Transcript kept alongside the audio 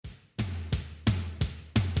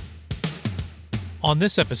On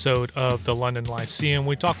this episode of the London Lyceum,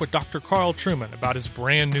 we talk with Dr. Carl Trueman about his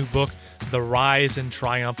brand new book, The Rise and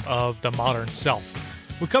Triumph of the Modern Self.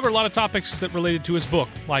 We cover a lot of topics that related to his book,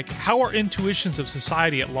 like how are intuitions of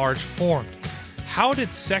society at large formed? How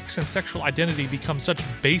did sex and sexual identity become such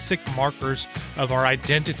basic markers of our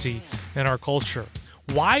identity and our culture?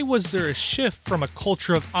 Why was there a shift from a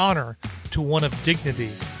culture of honor to one of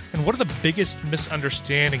dignity? And what are the biggest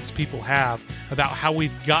misunderstandings people have about how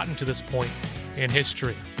we've gotten to this point in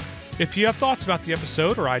history? If you have thoughts about the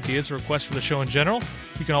episode or ideas or requests for the show in general,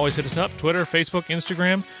 you can always hit us up, Twitter, Facebook,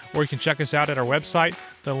 Instagram, or you can check us out at our website,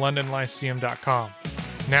 thelondonlyceum.com.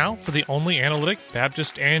 Now, for the only analytic,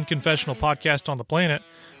 Baptist, and confessional podcast on the planet,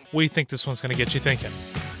 we think this one's going to get you thinking.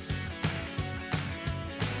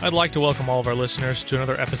 I'd like to welcome all of our listeners to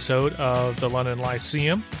another episode of the London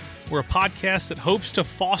Lyceum. We're a podcast that hopes to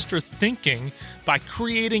foster thinking by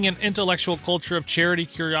creating an intellectual culture of charity,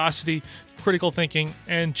 curiosity, critical thinking,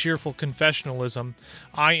 and cheerful confessionalism.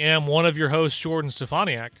 I am one of your hosts, Jordan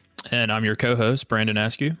Stefaniak. And I'm your co-host, Brandon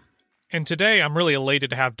Askew. And today I'm really elated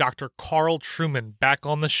to have Dr. Carl Trueman back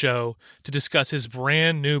on the show to discuss his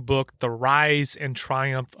brand new book, The Rise and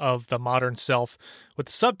Triumph of the Modern Self, with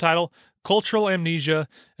the subtitle, Cultural Amnesia,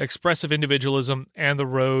 Expressive Individualism, and the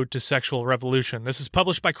Road to Sexual Revolution. This is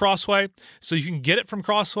published by Crossway, so you can get it from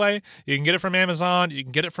Crossway, you can get it from Amazon, you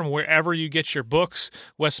can get it from wherever you get your books,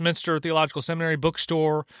 Westminster Theological Seminary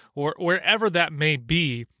bookstore, or wherever that may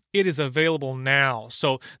be. It is available now.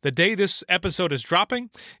 So the day this episode is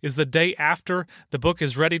dropping is the day after the book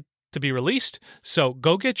is ready to be released. So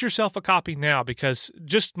go get yourself a copy now, because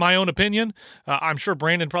just my own opinion, I'm sure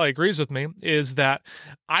Brandon probably agrees with me, is that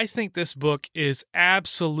I think this book is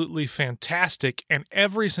absolutely fantastic, and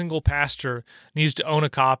every single pastor needs to own a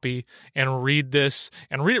copy and read this,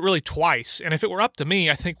 and read it really twice. And if it were up to me,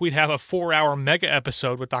 I think we'd have a 4-hour mega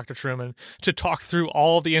episode with Dr. Trueman to talk through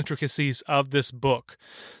all the intricacies of this book.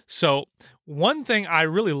 So one thing I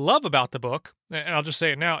really love about the book, and I'll just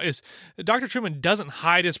say it now, is Dr. Trueman doesn't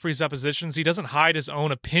hide his presuppositions. He doesn't hide his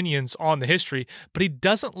own opinions on the history, but he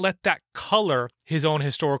doesn't let that color his own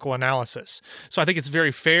historical analysis. So I think it's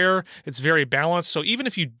very fair. It's very balanced. So even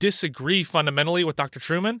if you disagree fundamentally with Dr.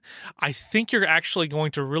 Trueman, I think you're actually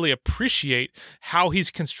going to really appreciate how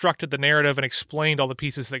he's constructed the narrative and explained all the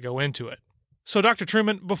pieces that go into it. So, Dr.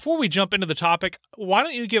 Trueman, before we jump into the topic, why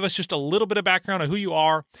don't you give us just a little bit of background on who you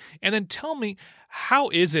are, and then tell me, how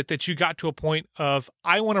is it that you got to a point of,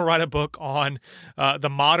 I want to write a book on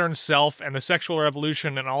the modern self and the sexual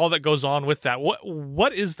revolution and all that goes on with that?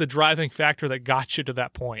 What is the driving factor that got you to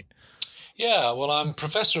that point? Yeah, well, I'm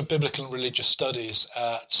professor of biblical and religious studies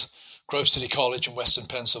at Grove City College in Western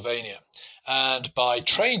Pennsylvania. And by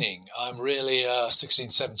training, I'm really a 16th,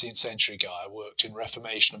 17th century guy. I worked in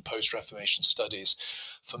Reformation and post-Reformation studies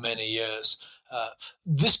for many years.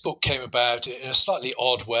 This book came about in a slightly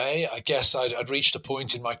odd way. I guess I'd reached a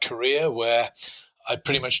point in my career where I'd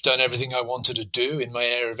pretty much done everything I wanted to do in my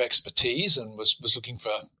area of expertise and was looking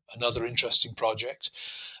for another interesting project.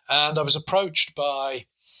 And I was approached by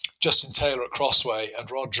Justin Taylor at Crossway and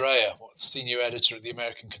Rod Dreher, senior editor at the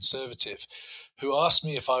American Conservative, who asked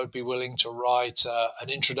me if I would be willing to write an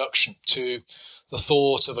introduction to the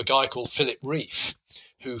thought of a guy called Philip Rieff,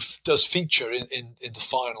 who does feature in the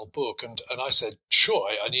final book. And I said, sure,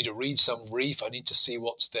 I need to read some Rieff. I need to see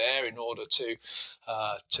what's there in order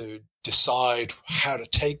to decide how to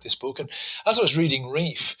take this book. And as I was reading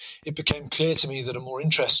Rieff, it became clear to me that a more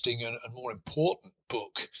interesting and more important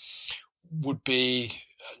book would be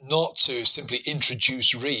not to simply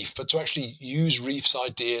introduce Rieff, but to actually use Rieff's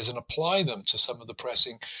ideas and apply them to some of the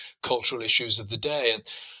pressing cultural issues of the day.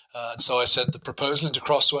 And so I sent the proposal into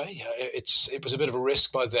Crossway. It was a bit of a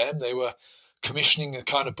risk by them. They were commissioning a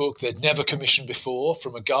kind of book they'd never commissioned before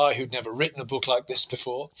from a guy who'd never written a book like this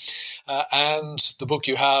before. And the book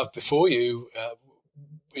you have before you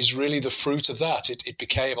is really the fruit of that. It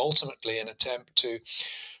became ultimately an attempt to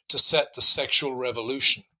set the sexual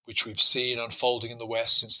revolution, which we've seen unfolding in the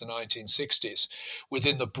West since the 1960s,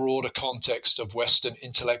 within the broader context of Western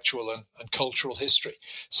intellectual and cultural history.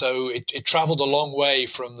 So it traveled a long way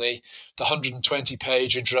from the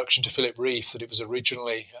 120-page introduction to Philip Rieff that it was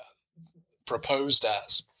originally proposed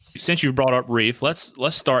as. Since you brought up Rieff,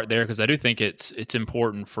 let's start there, because I do think it's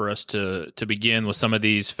important for us to begin with some of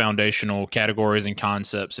these foundational categories and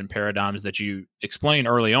concepts and paradigms that you explain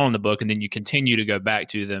early on in the book, and then you continue to go back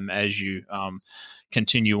to them as you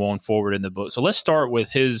continue on forward in the book. So let's start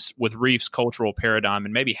with Rieff's cultural paradigm,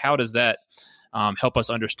 and maybe how does that help us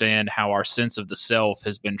understand how our sense of the self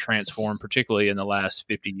has been transformed, particularly in the last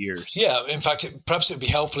 50 years. Yeah, in fact, perhaps it would be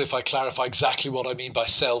helpful if I clarify exactly what I mean by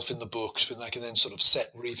self in the book, and I can then sort of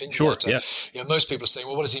set Reef into Sure, that. yeah. Most people are saying,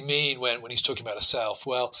 well, what does he mean when he's talking about a self?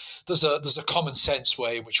 Well, there's a common sense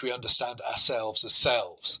way in which we understand ourselves as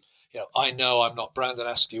selves. I know I'm not Brandon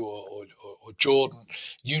Askew or Jordan.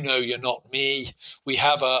 You know you're not me. We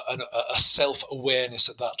have a self-awareness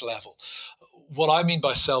at that level. What I mean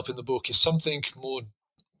by self in the book is something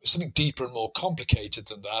deeper and more complicated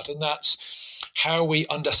than that, and that's how we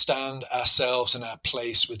understand ourselves and our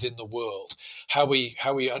place within the world, how we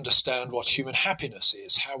understand what human happiness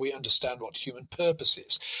is, how we understand what human purpose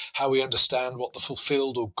is, how we understand what the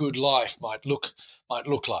fulfilled or good life might look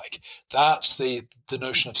like. That's the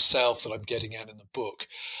notion of self that I'm getting at in the book.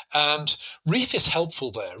 And Reef is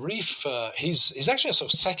helpful there. Reef, he's actually a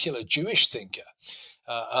sort of secular Jewish thinker.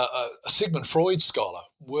 A Sigmund Freud scholar,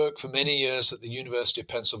 worked for many years at the University of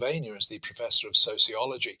Pennsylvania as the professor of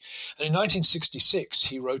sociology. And in 1966,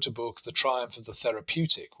 he wrote a book, The Triumph of the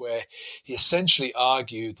Therapeutic, where he essentially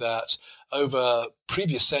argued that over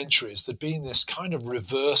previous centuries, there'd been this kind of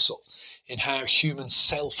reversal in how human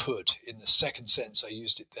selfhood, in the second sense I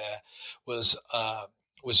used it there,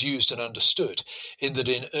 was used and understood, in that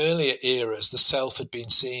in earlier eras, the self had been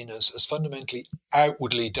seen as fundamentally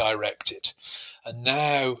outwardly directed. And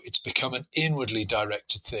now it's become an inwardly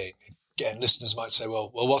directed thing. Again, listeners might say, well,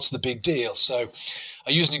 what's the big deal? So I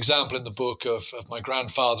use an example in the book of my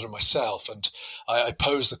grandfather and myself, and I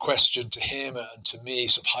pose the question to him and to me,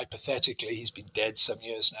 sort of hypothetically. He's been dead some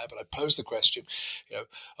years now, but I pose the question,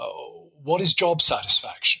 what is job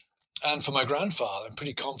satisfaction? And for my grandfather, I'm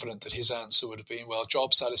pretty confident that his answer would have been, well,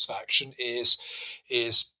 job satisfaction is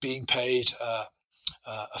being paid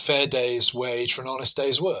a fair day's wage for an honest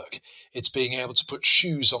day's work. It's being able to put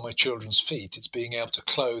shoes on my children's feet. It's being able to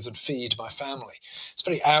clothe and feed my family. It's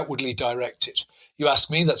very outwardly directed. You ask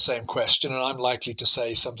me that same question, and I'm likely to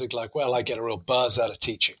say something like, well, I get a real buzz out of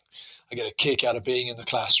teaching. I get a kick out of being in the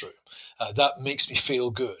classroom. That makes me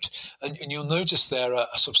feel good. And you'll notice there a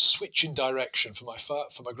sort of switch in direction. For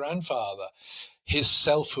my grandfather, his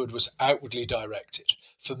selfhood was outwardly directed.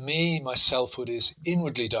 For me, my selfhood is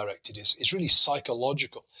inwardly directed, is really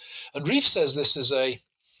psychological. And Reef says this is a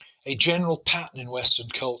general pattern in Western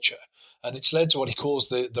culture, and it's led to what he calls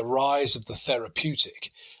the rise of the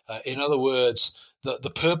therapeutic. In other words,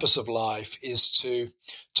 the purpose of life is to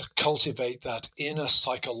cultivate that inner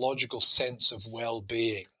psychological sense of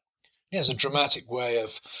well-being. He has a dramatic way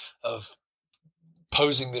of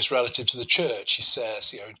posing this relative to the church. He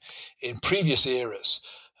says, in previous eras,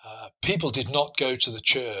 people did not go to the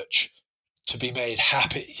church to be made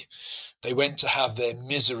happy. They went to have their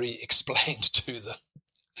misery explained to them.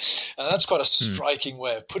 And that's quite a striking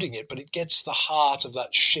way of putting it, but it gets the heart of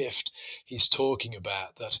that shift he's talking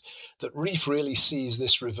about, that Reef really sees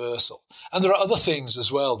this reversal. And there are other things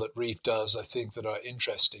as well that Reef does, I think, that are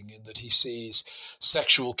interesting, in that he sees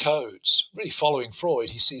sexual codes. Really following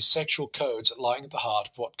Freud, he sees sexual codes lying at the heart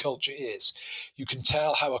of what culture is. You can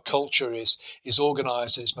tell how a culture is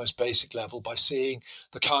organized at its most basic level by seeing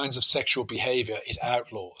the kinds of sexual behavior it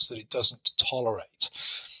outlaws, that it doesn't tolerate.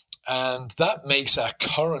 And that makes our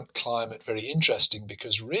current climate very interesting,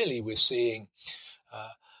 because really we're seeing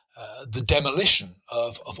the demolition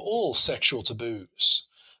of all sexual taboos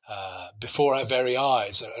before our very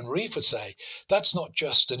eyes. And Reef would say that's not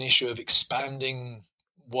just an issue of expanding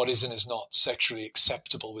what is and is not sexually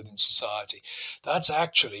acceptable within society. That's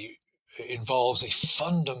actually involves a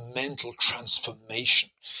fundamental transformation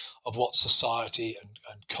of what society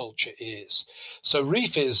and culture is. So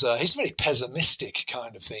Reef is he's a very pessimistic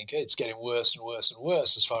kind of thinker. It's getting worse and worse and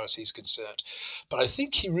worse as far as he's concerned. But I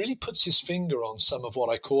think he really puts his finger on some of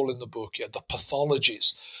what I call in the book the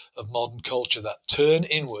pathologies of modern culture that turn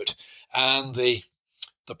inward, and the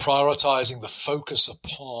prioritizing, the focus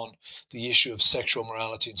upon the issue of sexual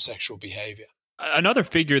morality and sexual behavior. Another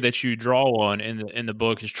figure that you draw on in the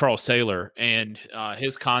book is Charles Taylor and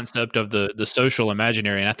his concept of the social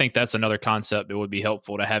imaginary, and I think that's another concept that would be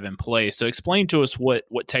helpful to have in place. So, explain to us what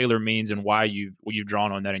Taylor means and why you've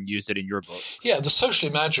drawn on that and used it in your book. Yeah, the social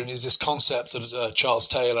imaginary is this concept that Charles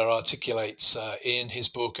Taylor articulates in his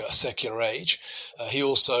book A Secular Age.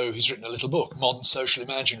 He's written a little book, Modern Social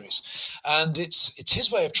Imaginaries, and it's his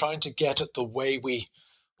way of trying to get at the way we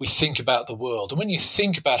think about the world. And when you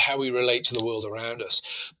think about how we relate to the world around us,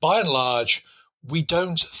 by and large, we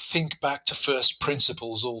don't think back to first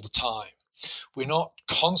principles all the time. We're not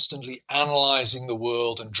constantly analyzing the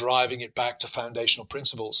world and driving it back to foundational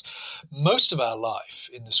principles. Most of our life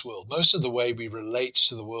in this world, most of the way we relate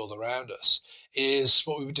to the world around us, is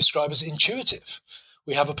what we would describe as intuitive.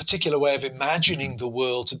 We have a particular way of imagining the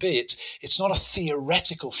world to be. It's not a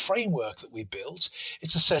theoretical framework that we built.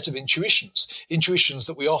 It's a set of intuitions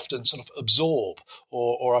that we often sort of absorb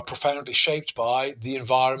or are profoundly shaped by the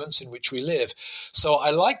environments in which we live. So I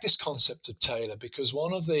like this concept of Taylor because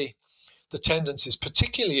one of the tendencies,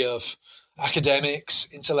 particularly of academics,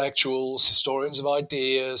 intellectuals, historians of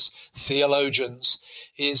ideas, theologians,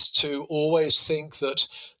 is to always think that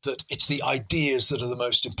it's the ideas that are the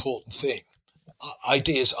most important thing.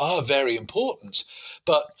 Ideas are very important,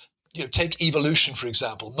 but take evolution, for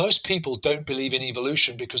example. Most people don't believe in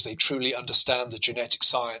evolution because they truly understand the genetic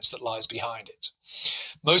science that lies behind it.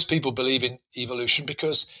 Most people believe in evolution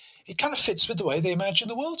because it kind of fits with the way they imagine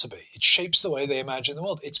the world to be. It shapes the way they imagine the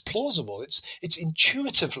world. It's plausible. It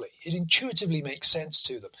intuitively makes sense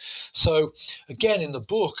to them. So again, in the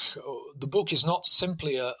book is not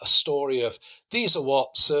simply a story of these are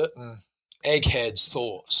what certain eggheads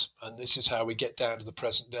thought, and this is how we get down to the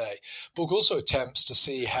present day. The book also attempts to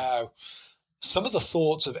see how some of the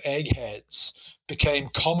thoughts of eggheads became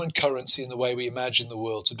common currency in the way we imagine the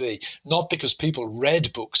world to be, not because people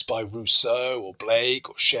read books by Rousseau or Blake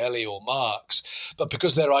or Shelley or Marx, but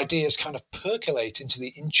because their ideas kind of percolate into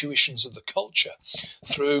the intuitions of the culture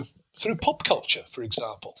through pop culture, for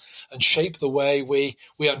example, and shape the way we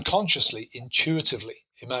unconsciously, intuitively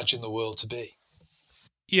imagine the world to be.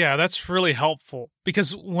 Yeah, that's really helpful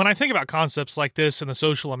because when I think about concepts like this in the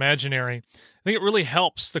social imaginary, I think it really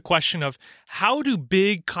helps the question of how do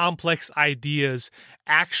big, complex ideas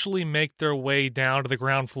actually make their way down to the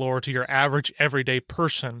ground floor to your average everyday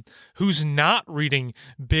person who's not reading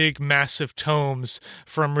big, massive tomes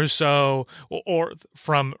from Rousseau or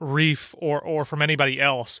from Reef or from anybody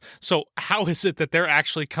else. So how is it that they're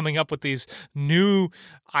actually coming up with these new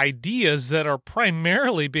ideas that are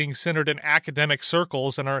primarily being centered in academic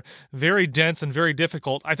circles and are very dense and very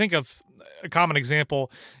difficult? I think of a common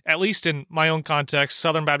example, at least in my own context,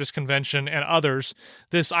 Southern Baptist Convention and others,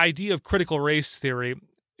 this idea of critical race theory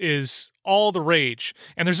is all the rage.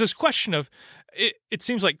 And there's this question of, it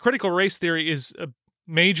seems like critical race theory is a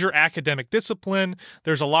major academic discipline.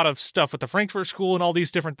 There's a lot of stuff with the Frankfurt School and all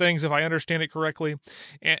these different things, if I understand it correctly.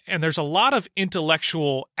 And there's a lot of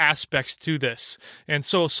intellectual aspects to this. And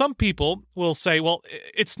so some people will say, well,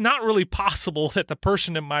 it's not really possible that the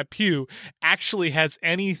person in my pew actually has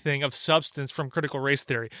anything of substance from critical race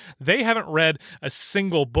theory. They haven't read a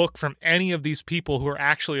single book from any of these people who are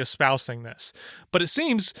actually espousing this. But it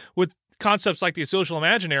seems with concepts like the social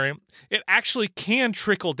imaginary, it actually can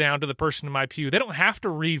trickle down to the person in my pew. They don't have to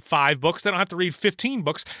read 5 books. They don't have to read 15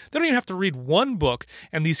 books. They don't even have to read 1 book.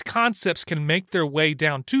 And these concepts can make their way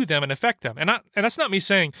down to them and affect them. And that's not me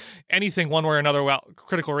saying anything one way or another about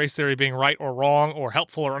critical race theory being right or wrong or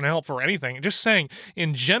helpful or unhelpful or anything. Just saying,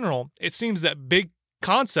 in general, it seems that big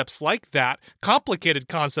concepts like that, complicated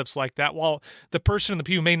concepts like that, while the person in the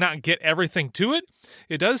pew may not get everything to it,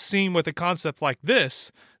 it does seem with a concept like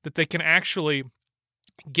this that they can actually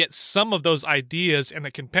get some of those ideas and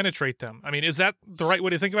that can penetrate them. I mean, is that the right way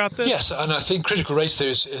to think about this? Yes, and I think critical race theory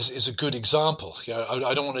is a good example.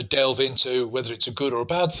 I don't want to delve into whether it's a good or a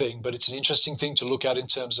bad thing, but it's an interesting thing to look at in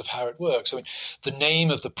terms of how it works. I mean, the name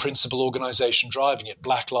of the principal organization driving it,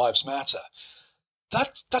 Black Lives Matter,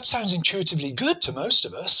 that sounds intuitively good to most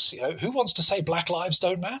of us. Who wants to say Black lives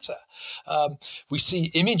don't matter? We see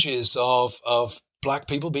images of Black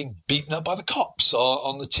people being beaten up by the cops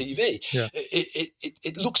on the TV. Yeah.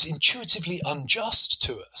 It looks intuitively unjust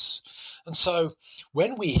to us. And so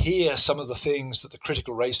when we hear some of the things that the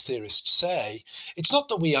critical race theorists say, it's not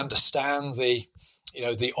that we understand the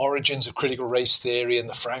origins of critical race theory and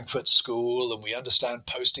the Frankfurt School, and we understand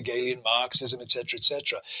post-Hegelian Marxism, etc.,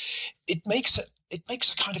 etc. It makes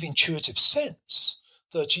a kind of intuitive sense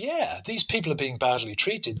that, yeah, these people are being badly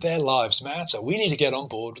treated. Their lives matter. We need to get on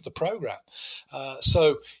board with the program.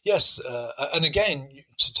 So, yes, and again,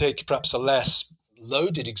 to take perhaps a less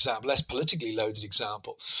politically loaded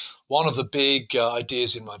example, one of the big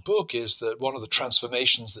ideas in my book is that one of the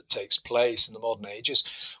transformations that takes place in the modern age is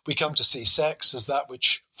we come to see sex as that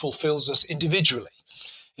which fulfills us individually.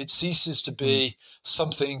 It ceases to be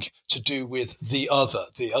something to do with the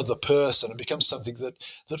other person, and becomes something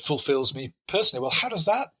that fulfills me personally. Well, how does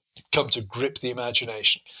that come to grip the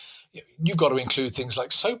imagination? You've got to include things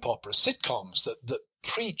like soap operas, sitcoms that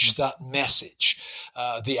preach that message.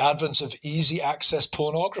 The advent of easy access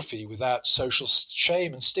pornography without social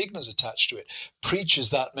shame and stigmas attached to it preaches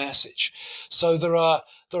that message. So there are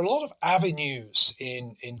a lot of avenues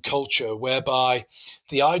in culture whereby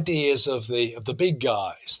the ideas of the big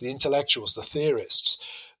guys, the intellectuals, the theorists,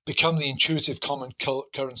 become the intuitive common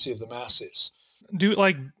currency of the masses. Do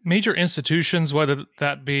like major institutions, whether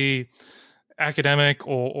that be academic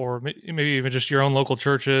or maybe even just your own local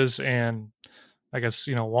churches and I guess,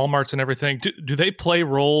 Walmarts and everything, do they play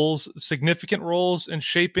significant roles in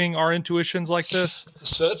shaping our intuitions like this?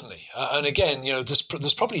 Certainly. And again,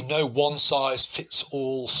 there's probably no one size fits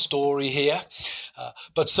all story here.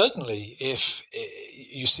 But certainly, if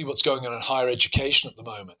you see what's going on in higher education at the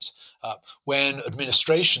moment, when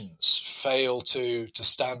administrations fail to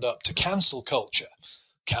stand up to cancel culture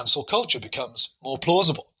becomes more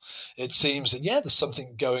plausible. It seems that, there's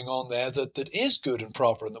something going on there that is good and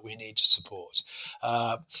proper and that we need to support.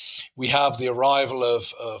 We have the arrival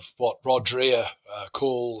of what Rod Dreher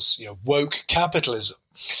calls woke capitalism,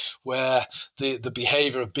 where the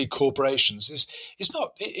behavior of big corporations is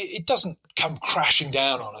not, it doesn't come crashing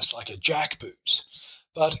down on us like a jackboot.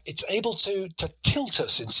 But it's able to tilt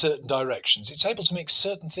us in certain directions. It's able to make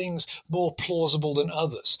certain things more plausible than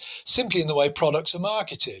others, simply in the way products are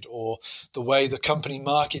marketed or the way the company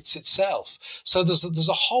markets itself. So there's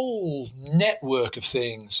a whole network of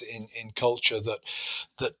things in culture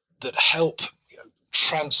that help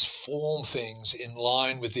transform things in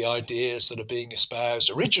line with the ideas that are being espoused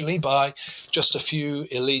originally by just a few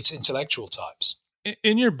elite intellectual types.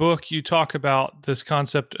 In your book, you talk about this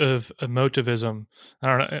concept of emotivism. I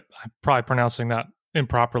don't know, I'm probably pronouncing that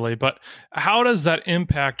improperly, but how does that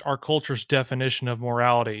impact our culture's definition of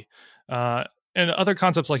morality? And other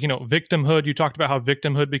concepts like, victimhood, you talked about how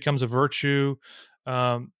victimhood becomes a virtue.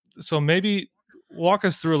 So maybe walk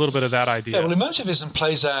us through a little bit of that idea. Yeah, well, emotivism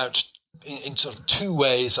plays out in sort of two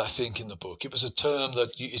ways, I think, in the book. It was a term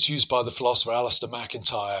that is used by the philosopher Alistair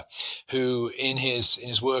MacIntyre, who in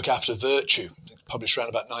his work After Virtue, published around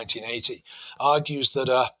about 1980, argues that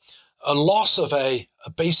a loss of a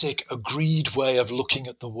basic agreed way of looking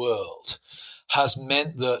at the world has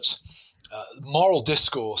meant that moral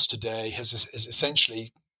discourse today has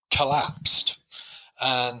essentially collapsed.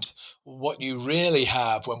 And what you really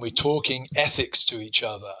have when we're talking ethics to each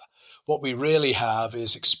other, what we really have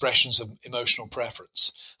is expressions of emotional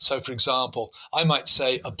preference. So, for example, I might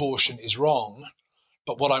say abortion is wrong,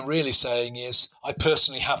 but what I'm really saying is I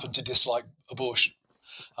personally happen to dislike abortion.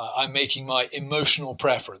 I'm making my emotional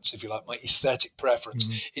preference, if you like, my aesthetic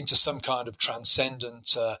preference into some kind of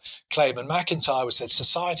transcendent claim. And MacIntyre said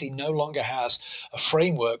society no longer has a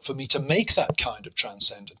framework for me to make that kind of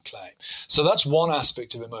transcendent claim. So that's one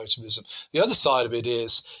aspect of emotivism. The other side of it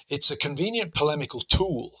is it's a convenient polemical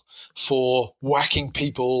tool for whacking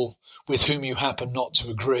people with whom you happen not to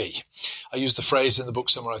agree. I use the phrase in the book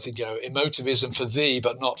somewhere, I think, emotivism for thee,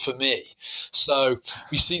 but not for me. So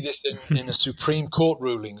we see this in the Supreme Court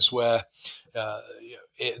rulings where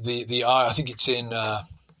I think it's in, I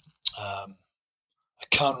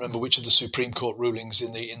can't remember which of the Supreme Court rulings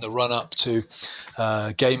in the run-up to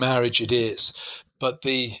gay marriage it is, but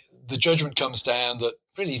the judgment comes down that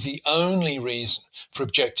really the only reason for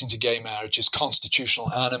objecting to gay marriage is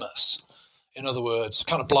constitutional animus. In other words,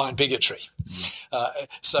 kind of blind bigotry.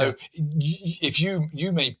 If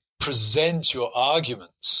you may present your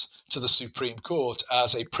arguments to the Supreme Court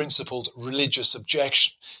as a principled religious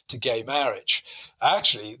objection to gay marriage,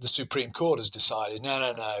 actually the Supreme Court has decided,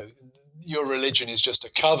 no, your religion is just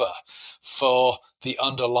a cover for the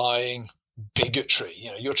underlying bigotry.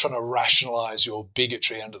 You're trying to rationalize your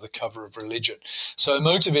bigotry under the cover of religion. So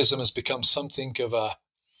emotivism has become something of a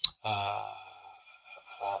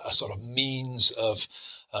sort of means of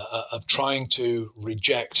trying to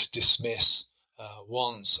reject, dismiss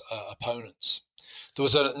one's opponents. There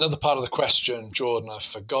was another part of the question, Jordan. I've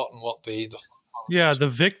forgotten what the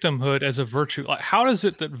victimhood as a virtue. Like, how is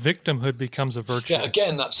it that victimhood becomes a virtue? Yeah,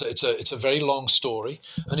 again, it's a very long story,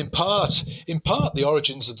 and in part, the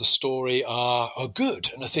origins of the story are good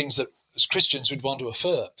and are things that as Christians we'd want to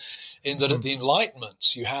affirm. In that at the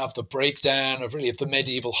Enlightenment, you have the breakdown of the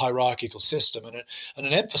medieval hierarchical system and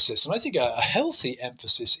an emphasis, and I think a healthy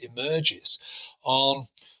emphasis emerges on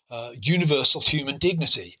universal human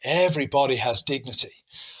dignity. Everybody has dignity.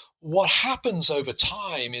 What happens over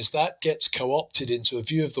time is that gets co-opted into a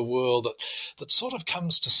view of the world that sort of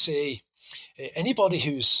comes to see anybody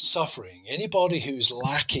who's suffering, anybody who's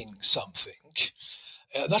lacking something,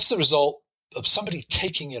 that's the result of somebody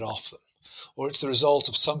taking it off them, or it's the result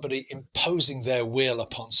of somebody imposing their will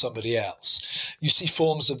upon somebody else. You see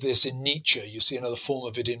forms of this in Nietzsche. You see another form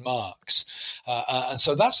of it in Marx. And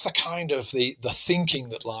so that's the kind of the thinking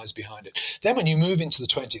that lies behind it. Then when you move into the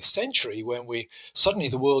 20th century, when suddenly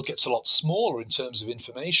the world gets a lot smaller in terms of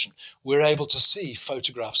information, we're able to see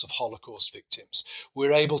photographs of Holocaust victims.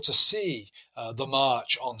 We're able to see the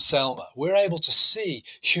March on Selma. We're able to see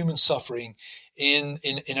human suffering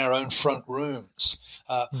in our own front rooms.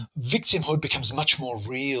 Victimhood becomes much more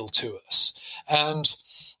real to us. And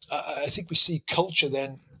I think we see culture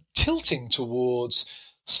then tilting towards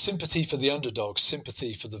sympathy for the underdog,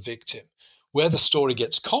 sympathy for the victim. Where the story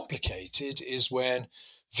gets complicated is when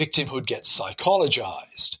victimhood gets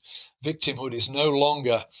psychologized. Victimhood is no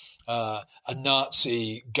longer a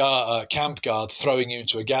Nazi camp guard throwing you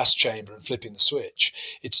into a gas chamber and flipping the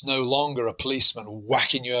switch. It's no longer a policeman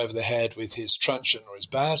whacking you over the head with his truncheon or his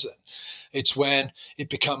basin. It's when it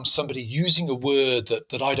becomes somebody using a word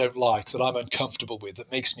that I don't like, that I'm uncomfortable with,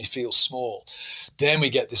 that makes me feel small. Then we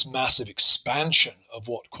get this massive expansion of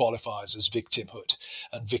what qualifies as victimhood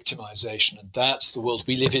and victimization. And that's the world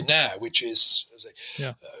we live in now, which is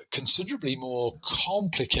considerably more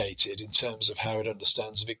complicated in terms of how it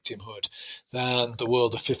understands victimhood than the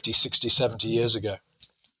world of 50, 60, 70 years ago.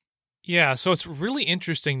 Yeah, so it's really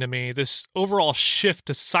interesting to me, this overall shift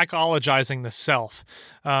to psychologizing the self.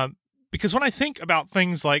 Because when I think about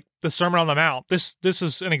things like the Sermon on the Mount, this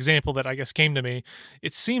is an example that I guess came to me.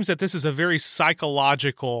 It seems that this is a very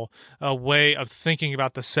psychological way of thinking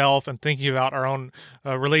about the self and thinking about our own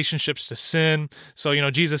relationships to sin.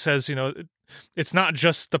 So, Jesus says, it's not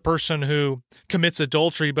just the person who commits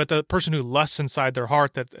adultery, but the person who lusts inside their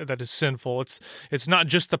heart that is sinful. It's not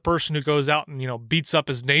just the person who goes out and beats up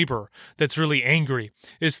his neighbor that's really angry.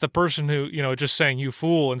 It's the person who just saying "you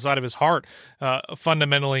fool" inside of his heart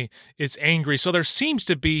fundamentally is angry. So there seems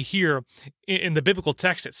to be here in the biblical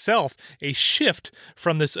text itself a shift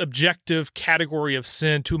from this objective category of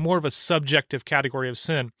sin to more of a subjective category of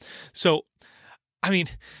sin. So, I mean,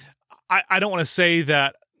 I don't want to say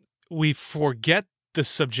that we forget the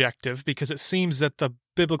subjective, because it seems that the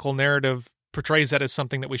biblical narrative portrays that as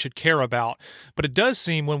something that we should care about. But it does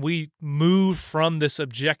seem when we move from this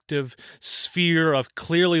objective sphere of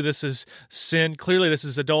clearly this is sin, clearly this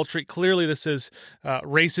is adultery, clearly this is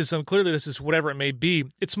racism, clearly this is whatever it may be,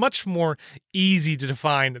 it's much more easy to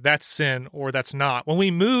define that's sin or that's not. When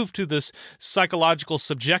we move to this psychological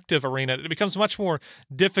subjective arena, it becomes much more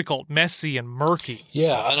difficult, messy, and murky.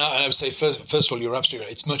 Yeah, and I would say, first of all, you're absolutely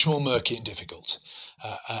right. It's much more murky and difficult.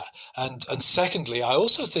 And secondly, I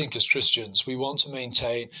also think as Christians, we want to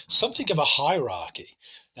maintain something of a hierarchy.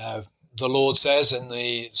 Now, the Lord says in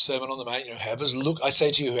the Sermon on the Mount, I say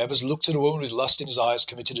to you, whoever's looked at a woman with lust in his eyes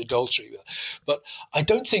committed adultery with her. But I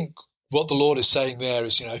don't think what the Lord is saying there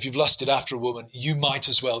is, if you've lusted after a woman, you might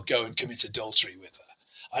as well go and commit adultery with her.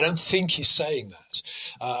 I don't think he's saying that.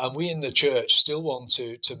 And we in the church still want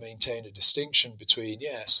to maintain a distinction between,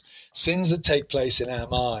 yes, sins that take place in our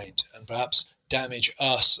mind and perhaps damage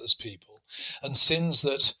us as people, and sins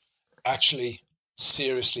that actually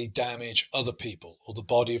seriously damage other people or the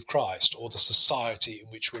body of Christ or the society in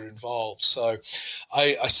which we're involved. So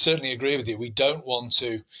I certainly agree with you. We don't want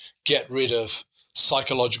to get rid of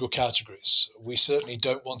psychological categories. We certainly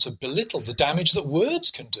don't want to belittle the damage that words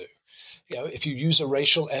can do. If you use a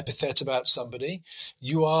racial epithet about somebody,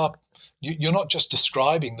 you're not just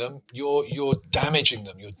describing them, you're damaging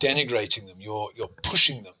them, you're denigrating them, you're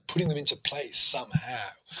pushing them, putting them into place somehow.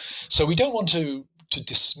 So we don't want to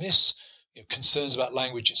dismiss concerns about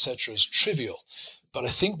language, etc., as trivial. But I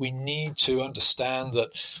think we need to understand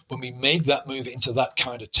that when we make that move into that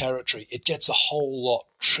kind of territory, it gets a whole lot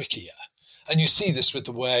trickier. And you see this with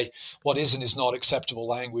the way what is and is not acceptable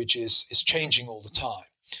language is changing all the time.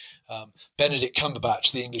 Benedict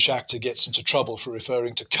Cumberbatch, the English actor, gets into trouble for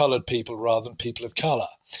referring to coloured people rather than people of colour,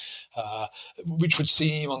 which would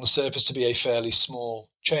seem on the surface to be a fairly small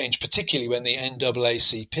change, particularly when the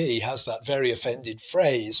NAACP has that very offended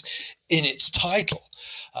phrase in its title.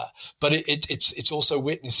 But it's also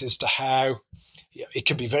witnesses to how it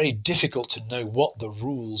can be very difficult to know what the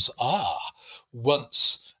rules are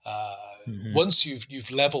once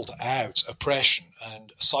you've leveled out oppression,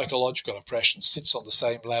 and psychological oppression sits on the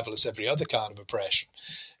same level as every other kind of oppression.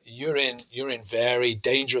 You're in very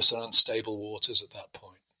dangerous and unstable waters at that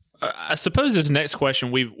point. I suppose this next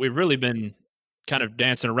question, we've really been kind of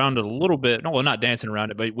dancing around it a little bit. No, not dancing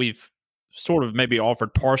around it, but we've sort of maybe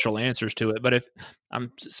offered partial answers to it. But if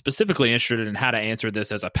I'm specifically interested in how to answer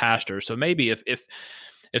this as a pastor, so maybe if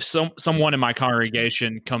someone in my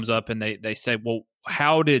congregation comes up and they say, well,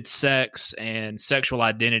 how did sex and sexual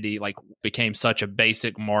identity became such a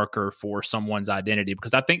basic marker for someone's identity?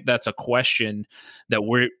 Because I think that's a question that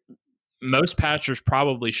most pastors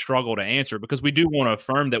probably struggle to answer, because we do want to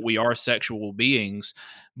affirm that we are sexual beings,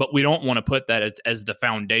 but we don't want to put that as the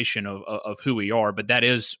foundation of who we are. But that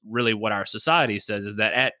is really what our society says, is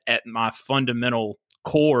that at my fundamental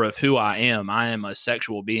core of who I am a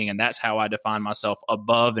sexual being, and that's how I define myself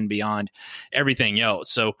above and beyond everything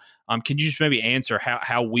else. So can you just maybe answer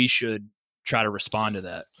how we should try to respond to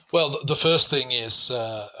that? Well, the first thing is,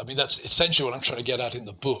 that's essentially what I'm trying to get at in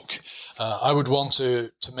the book. I would want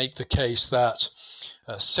to make the case that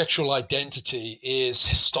sexual identity is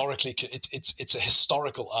historically, it's a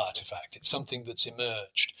historical artifact. It's something that's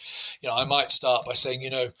emerged. I might start by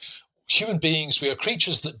saying, human beings, we are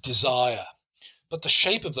creatures that desire. But the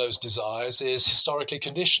shape of those desires is historically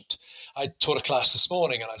conditioned. I taught a class this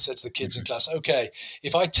morning and I said to the kids in class, okay,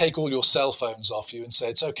 if I take all your cell phones off you and say,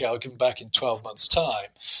 it's okay, I'll give them back in 12 months' time,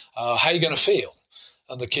 how are you going to feel?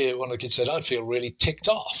 And one of the kids said, I'd feel really ticked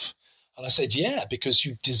off. And I said, yeah, because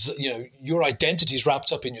your identity is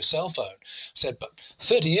wrapped up in your cell phone. I said, but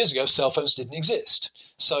 30 years ago, cell phones didn't exist.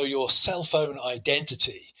 So your cell phone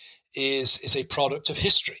identity is a product of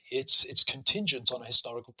history. It's contingent on a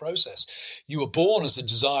historical process. You were born as a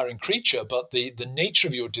desiring creature, but the nature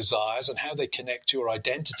of your desires and how they connect to your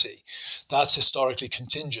identity, that's historically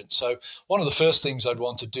contingent. So one of the first things I'd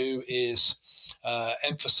want to do is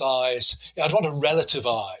emphasize, I'd want to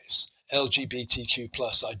relativize LGBTQ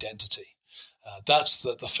plus identity. That's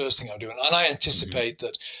the first thing I'll do. And I anticipate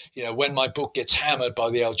that, when my book gets hammered by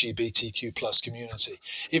the LGBTQ plus community,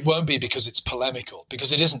 it won't be because it's polemical,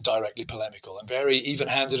 because it isn't directly polemical. I'm very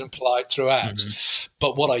even-handed and polite throughout.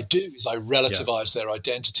 But what I do is I relativize their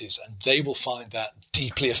identities, and they will find that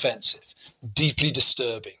deeply offensive, deeply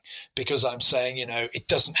disturbing, because I'm saying, it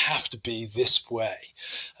doesn't have to be this way.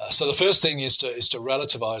 So the first thing is to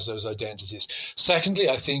relativize those identities. Secondly,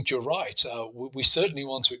 I think you're right. We certainly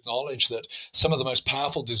want to acknowledge that some of the most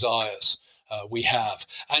powerful desires we have,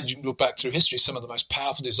 and you can look back through history, some of the most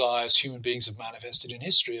powerful desires human beings have manifested in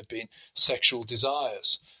history have been sexual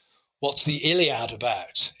desires. What's the Iliad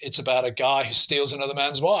about? It's about a guy who steals another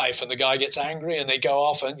man's wife, and the guy gets angry, and they go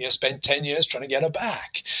off and spend 10 years trying to get her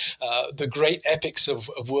back. The great epics of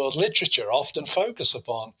world literature often focus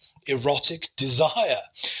upon erotic desire.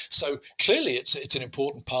 So clearly it's an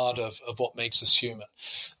important part of what makes us human.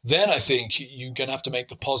 Then I think you're going to have to make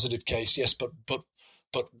the positive case. Yes, but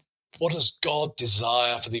what does God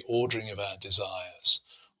desire for the ordering of our desires?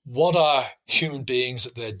 What are human beings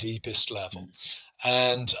at their deepest level?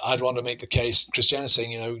 And I'd want to make the case, Christianity is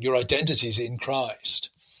saying, your identity is in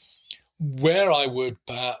Christ. Where I would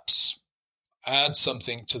perhaps add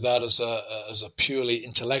something to that as a purely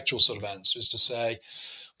intellectual sort of answer is to say,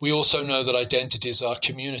 we also know that identities are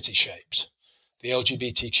community shaped. The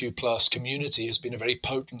LGBTQ plus community has been a very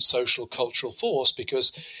potent social cultural force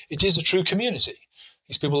because it is a true community.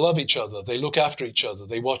 These people love each other. They look after each other.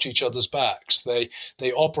 They watch each other's backs. They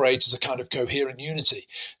operate as a kind of coherent unity.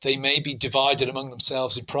 They may be divided among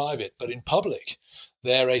themselves in private, but in public,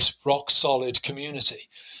 they're a rock-solid community.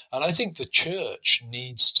 And I think the church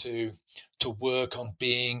needs to work on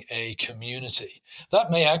being a community.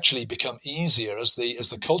 That may actually become easier as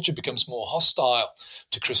the culture becomes more hostile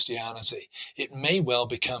to Christianity. It may well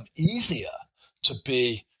become easier to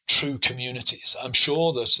be true communities. I'm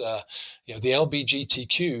sure that the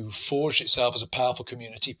LGBTQ forged itself as a powerful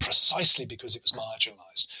community precisely because it was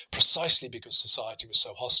marginalized, precisely because society was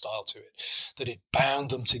so hostile to it, that it bound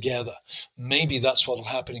them together. Maybe that's what will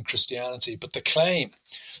happen in Christianity. But the claim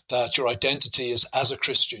that your identity is as a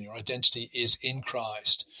Christian, your identity is in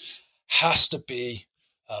Christ, has to be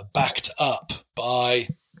backed up by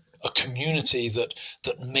a community that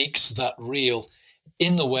makes that real,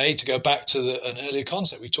 in the way, to go back to an earlier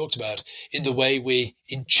concept we talked about, in the way we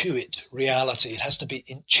intuit reality. It has to be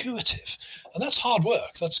intuitive. And that's hard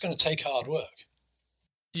work. That's going to take hard work.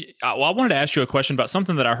 Well, I wanted to ask you a question about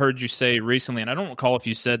something that I heard you say recently, and I don't recall if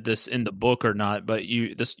you said this in the book or not, but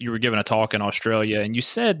you were giving a talk in Australia, and you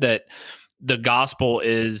said that the gospel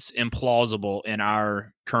is implausible in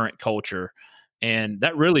our current culture. And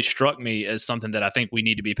that really struck me as something that I think we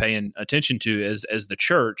need to be paying attention to as the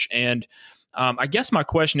church. And I guess my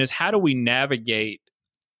question is, how do we navigate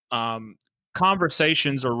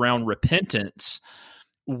conversations around repentance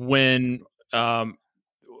when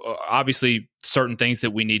obviously certain things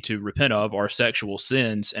that we need to repent of are sexual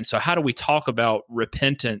sins? And so how do we talk about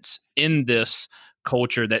repentance in this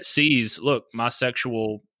culture that sees, look, my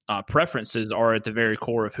sexual preferences are at the very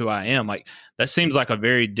core of who I am? Like, that seems like a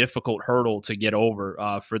very difficult hurdle to get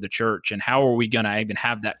over for the church. And how are we going to even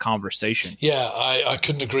have that conversation? Yeah, I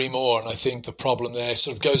couldn't agree more. And I think the problem there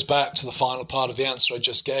sort of goes back to the final part of the answer I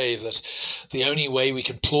just gave, that the only way we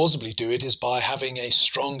can plausibly do it is by having a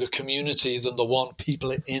stronger community than the one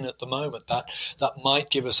people are in at the moment. That might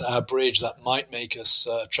give us our bridge. That might make us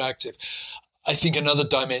attractive. I think another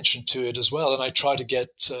dimension to it as well, and I try to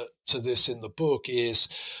get to this in the book, is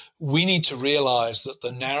we need to realize that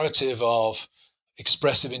the narrative of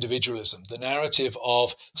expressive individualism, the narrative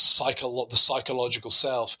of the psychological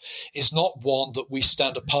self, is not one that we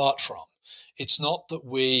stand apart from. it's not that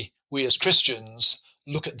we as Christians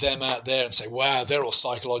look at them out there and say, wow, they're all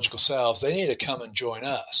psychological selves, they need to come and join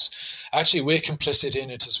us. Actually, we're complicit in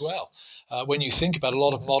it as well. When you think about a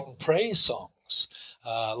lot of modern praise songs,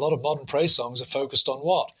 are focused on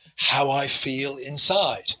what? How I feel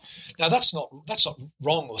inside. Now, that's not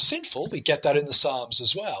wrong or sinful. We get that in the Psalms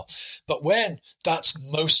as well. But when that's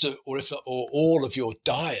most of, or all of your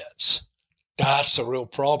diet, that's a real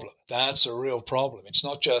problem. That's a real problem. It's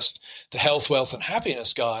not just the health, wealth, and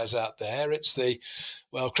happiness guys out there. It's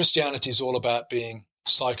Christianity is all about being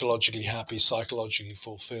psychologically happy, psychologically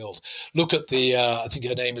fulfilled. Look at I think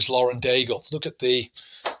her name is Lauren Daigle. Look at the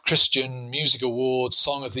Christian Music Awards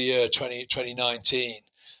Song of the Year 2019.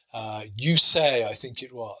 You Say, I think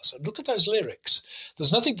it was. And look at those lyrics.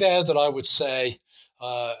 There's nothing there that I would say,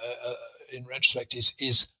 in retrospect,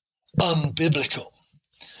 is unbiblical.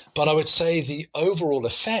 But I would say the overall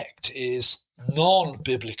effect is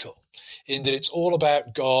non-biblical, in that it's all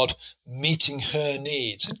about God meeting her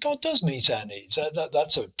needs. And God does meet our needs.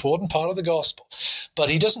 That's an important part of the gospel. But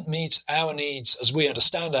he doesn't meet our needs as we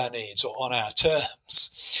understand our needs or on our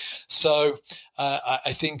terms. So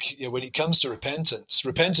I think when it comes to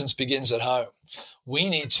repentance begins at home. We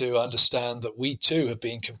need to understand that we too have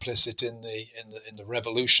been complicit in the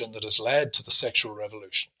revolution that has led to the sexual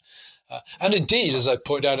revolution. And indeed, as I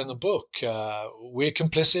point out in the book, we're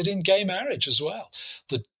complicit in gay marriage as well.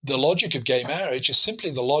 The logic of gay marriage is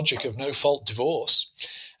simply the logic of no-fault divorce.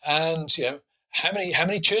 And, how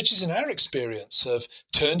many churches in our experience have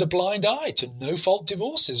turned a blind eye to no-fault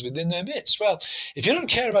divorces within their midst? Well, if you don't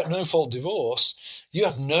care about no-fault divorce, you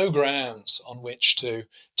have no grounds on which to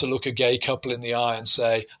look a gay couple in the eye and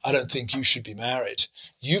say, I don't think you should be married.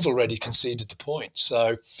 You've already conceded the point.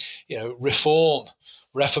 So,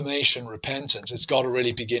 Reformation, repentance, it's got to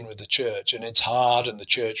really begin with the church, and it's hard, and the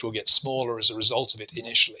church will get smaller as a result of it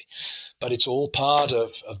initially. But it's all part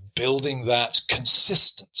of building that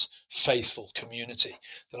consistent, faithful community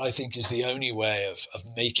that I think is the only way of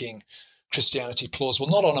making Christianity plausible,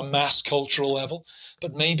 not on a mass cultural level,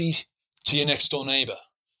 but maybe to your next door neighbor,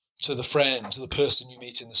 to the friend, to the person you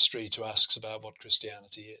meet in the street who asks about what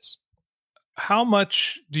Christianity is. How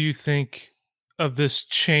much do you think of this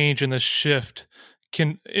change and this shift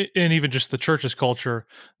can, and even just the church's culture,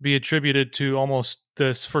 be attributed to almost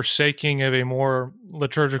this forsaking of a more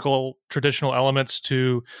liturgical traditional elements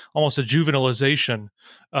to almost a juvenilization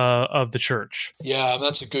of the church? Yeah,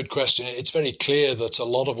 that's a good question. It's very clear that a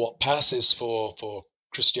lot of what passes for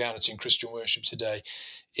Christianity and Christian worship today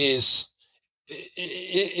is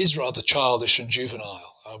rather childish and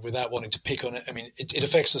juvenile, without wanting to pick on it. I mean, it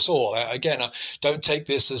affects us all. Again, don't take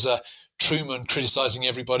this as a Trueman criticizing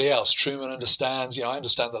everybody else. Trueman understands, I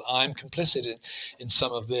understand that I'm complicit in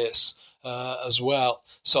some of this as well.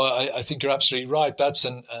 So I think you're absolutely right. That's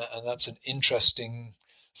an interesting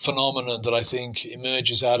phenomenon that I think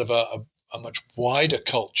emerges out of a much wider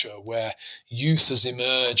culture where youth has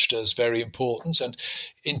emerged as very important, and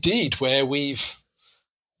indeed where we've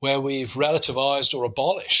relativized or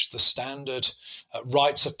abolished the standard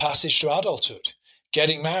rites of passage to adulthood.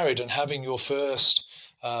 Getting married and having your first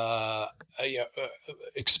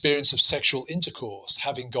experience of sexual intercourse,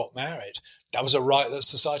 having got married, that was a right that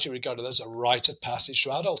society regarded as a rite of passage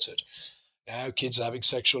to adulthood. Now kids are having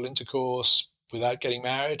sexual intercourse without getting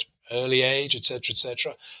married, early age,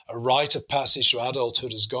 etc. A rite of passage to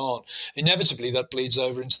adulthood is gone. Inevitably, that bleeds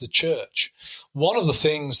over into the church. One of the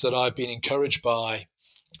things that I've been encouraged by,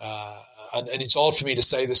 and it's odd for me to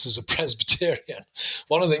say this as a Presbyterian,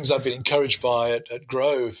 one of the things I've been encouraged by at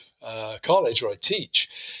Grove College, where I teach,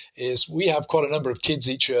 is we have quite a number of kids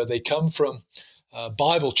each year. They come from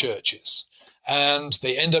Bible churches, and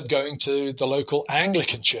they end up going to the local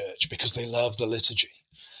Anglican church because they love the liturgy.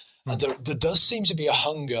 And there does seem to be a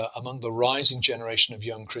hunger among the rising generation of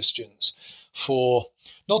young Christians for,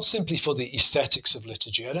 not simply for the aesthetics of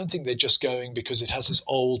liturgy. I don't think they're just going because it has this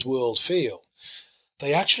old world feel.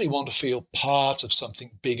 They actually want to feel part of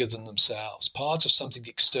something bigger than themselves, part of something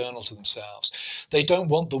external to themselves. They don't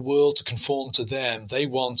want the world to conform to them. They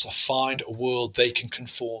want to find a world they can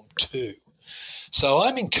conform to. So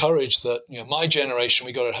I'm encouraged that my generation,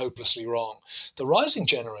 we got it hopelessly wrong. The rising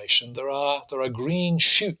generation, there are green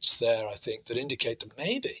shoots there, I think, that indicate that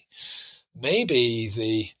maybe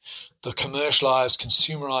the commercialized,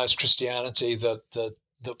 consumerized Christianity that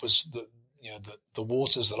was the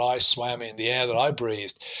waters that I swam in, the air that I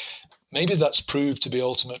breathed, maybe that's proved to be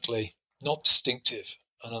ultimately not distinctive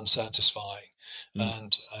and unsatisfying.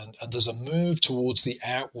 And there's a move towards the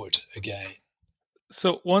outward again.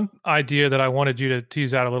 So one idea that I wanted you to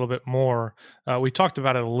tease out a little bit more, we talked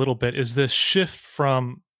about it a little bit, is this shift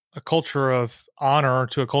from a culture of honor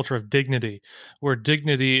to a culture of dignity, where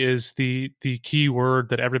dignity is the key word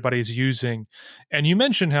that everybody's using. And you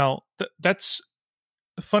mentioned how that's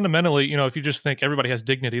fundamentally, if you just think everybody has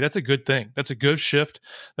dignity, that's a good thing. That's a good shift.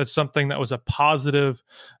 That's something that was a positive,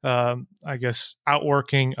 I guess,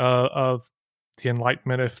 outworking of the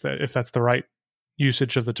Enlightenment, if that's the right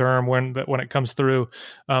usage of the term when it comes through.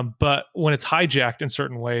 But when it's hijacked in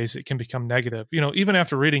certain ways, it can become negative. Even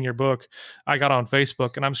after reading your book, I got on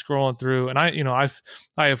Facebook and I'm scrolling through, and I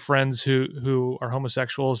have friends who are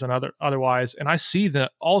homosexuals and otherwise, and I see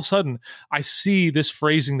that all of a sudden I see this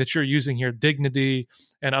phrasing that you're using here, dignity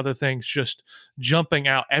and other things, just jumping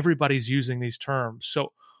out. Everybody's using these terms.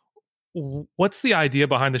 So what's the idea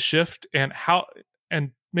behind the shift, and how,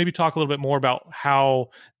 and maybe talk a little bit more about how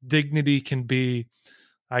dignity can be,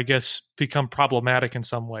 I guess, become problematic in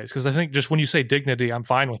some ways? Because I think just when you say dignity, I'm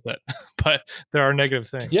fine with it, but there are negative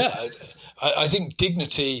things. Yeah, I think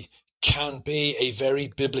dignity can be a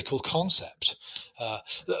very biblical concept.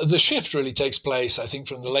 The shift really takes place, I think,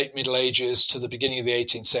 from the late Middle Ages to the beginning of the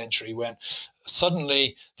 18th century, when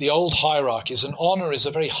suddenly the old hierarchies, and honor is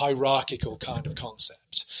a very hierarchical kind of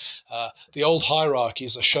concept. The old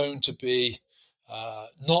hierarchies are shown to be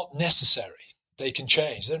not necessary. They can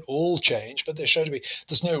change. They don't all change, but they're shown to be.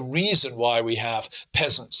 There's no reason why we have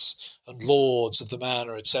peasants and lords of the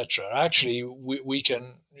manor, etc. Actually, we can,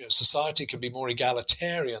 society can be more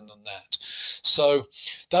egalitarian than that. So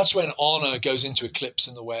that's when honor goes into eclipse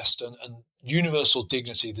in the West, and universal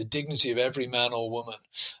dignity, the dignity of every man or woman,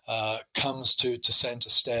 comes to center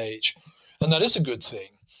stage. And that is a good thing.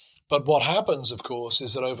 But what happens, of course,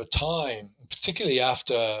 is that over time, particularly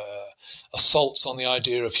after assaults on the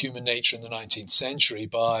idea of human nature in the 19th century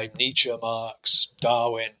by Nietzsche, Marx,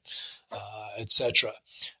 Darwin, etc.,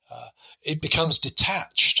 it becomes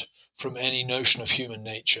detached from any notion of human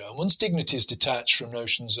nature. And once dignity is detached from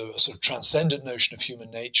notions of a sort of transcendent notion of human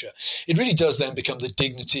nature, it really does then become the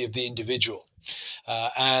dignity of the individual.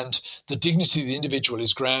 And the dignity of the individual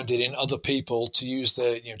is grounded in other people, to use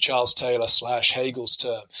the Charles Taylor / Hegel's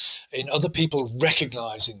term, in other people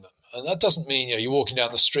recognizing them. And that doesn't mean you're walking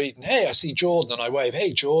down the street and, hey, I see Jordan, and I wave,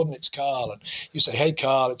 hey, Jordan, it's Carl. And you say, hey,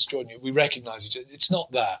 Carl, it's Jordan. We recognize each other. It's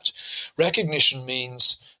not that. Recognition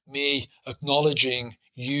means me acknowledging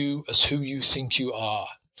you as who you think you are.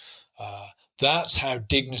 That's how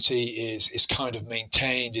dignity is kind of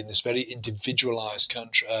maintained in this very individualized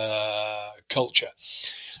culture.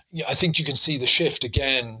 I think you can see the shift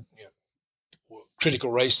again,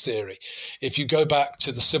 critical race theory. If you go back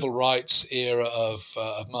to the civil rights era of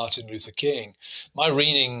Martin Luther King, my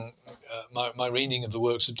reading of the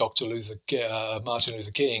works of Martin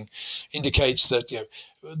Luther King indicates that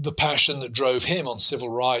the passion that drove him on civil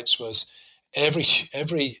rights was every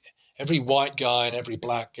white guy and every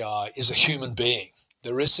black guy is a human being.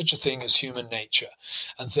 There is such a thing as human nature,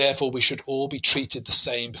 and therefore we should all be treated the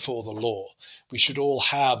same before the law. We should all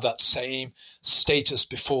have that same status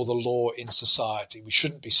before the law in society. We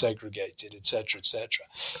shouldn't be segregated, etc., etc.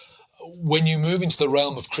 When you move into the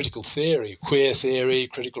realm of critical theory, queer theory,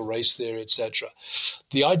 critical race theory, etc.,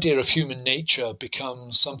 the idea of human nature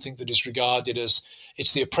becomes something that is regarded as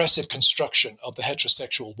it's the oppressive construction of the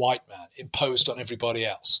heterosexual white man imposed on everybody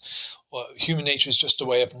else. Well, human nature is just a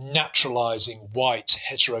way of naturalizing white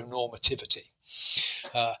heteronormativity.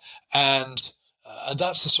 And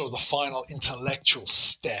that's the sort of the final intellectual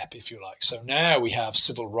step, if you like. So now we have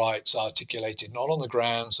civil rights articulated not on the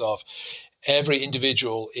grounds of every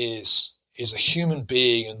individual is a human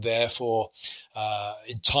being and therefore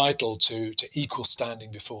entitled to equal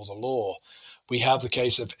standing before the law. We have the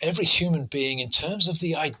case of every human being in terms of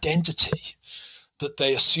the identity that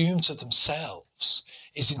they assume to themselves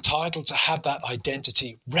is entitled to have that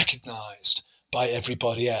identity recognized by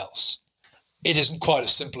everybody else. It isn't quite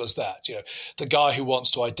as simple as that. The guy who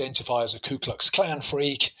wants to identify as a Ku Klux Klan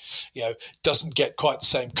freak, doesn't get quite the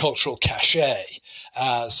same cultural cachet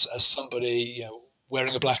as somebody,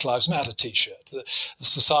 wearing a Black Lives Matter T-shirt. The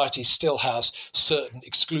society still has certain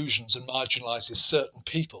exclusions and marginalizes certain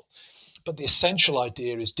people. But the essential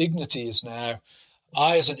idea is dignity is now,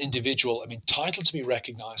 I as an individual am entitled to be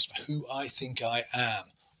recognized for who I think I am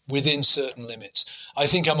within certain limits. I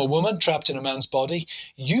think I'm a woman trapped in a man's body.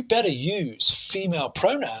 You better use female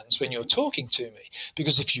pronouns when you're talking to me,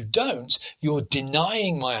 because if you don't, you're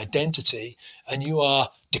denying my identity and you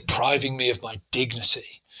are depriving me of my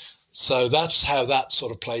dignity. So that's how that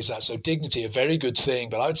sort of plays out. So dignity, a very good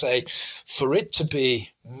thing, but I would say for it to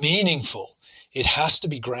be meaningful, it has to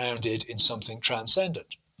be grounded in something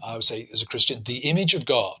transcendent. I would say, as a Christian, the image of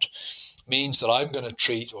God means that I'm going to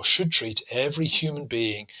treat, or should treat, every human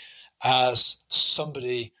being as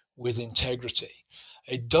somebody with integrity.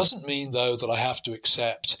 It doesn't mean, though, that I have to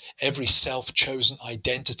accept every self-chosen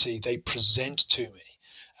identity they present to me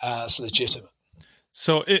as legitimate.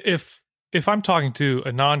 So if I'm talking to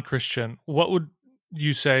a non-Christian, what would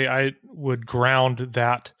you say I would ground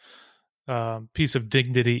that piece of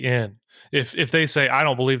dignity in? If they say, I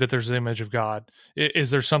don't believe that there's the image of God,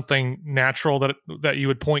 is there something natural that you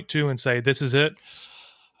would point to and say, this is it?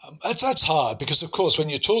 That's hard because, of course, when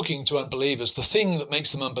you're talking to unbelievers, the thing that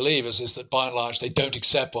makes them unbelievers is that, by and large, they don't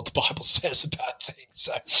accept what the Bible says about things.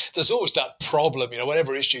 So there's always that problem,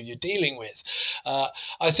 whatever issue you're dealing with.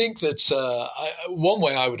 I think that one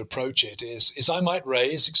way I would approach it is I might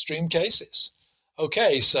raise extreme cases.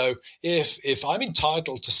 Okay, so if I'm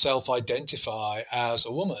entitled to self-identify as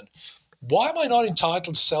a woman, why am I not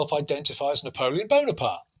entitled to self-identify as Napoleon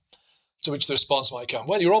Bonaparte? To which the response might come,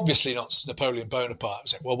 well, you're obviously not Napoleon Bonaparte.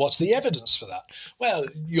 Say, well, what's the evidence for that? Well,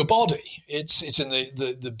 your body. It's in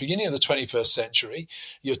the beginning of the 21st century.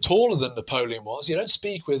 You're taller than Napoleon was. You don't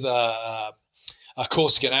speak with a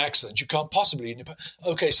Corsican accent. You can't possibly.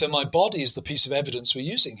 Okay, so my body is the piece of evidence we're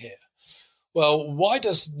using here. Well, why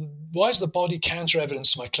is the body counter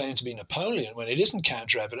evidence to my claim to be Napoleon when it isn't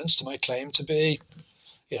counter evidence to my claim to be,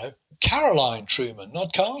 Caroline Trueman,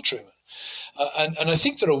 not Carl Trueman? And I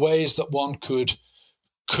think there are ways that one could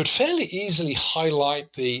fairly easily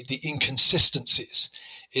highlight the inconsistencies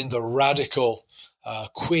in the radical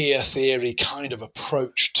queer theory kind of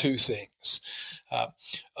approach to things.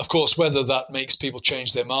 Of course, whether that makes people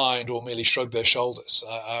change their mind or merely shrug their shoulders,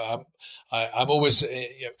 I'm always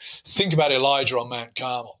think about Elijah on Mount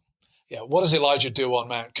Carmel. What does Elijah do on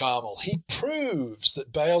Mount Carmel? He proves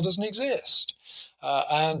that Baal doesn't exist.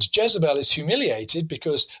 And Jezebel is humiliated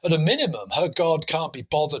because, at a minimum, her God can't be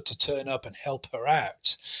bothered to turn up and help her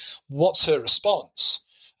out. What's her response?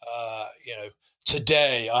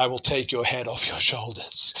 Today I will take your head off your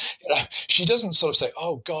shoulders. She doesn't sort of say,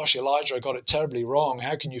 oh gosh, Elijah, I got it terribly wrong.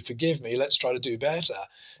 How can you forgive me? Let's try to do better.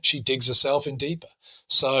 She digs herself in deeper.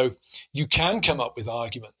 So you can come up with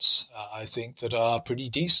arguments, I think, that are pretty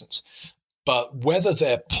decent. But whether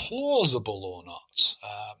they're plausible or not,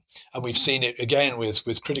 and we've seen it again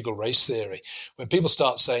with critical race theory, when people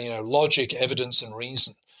start saying, logic, evidence, and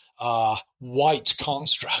reason are white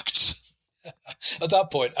constructs, at that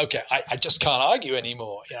point, okay, I just can't argue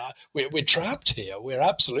anymore. We're trapped here. We're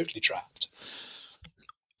absolutely trapped.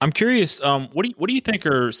 I'm curious, what do you think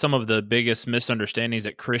are some of the biggest misunderstandings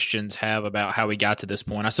that Christians have about how we got to this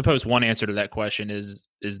point? I suppose one answer to that question is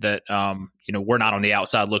that we're not on the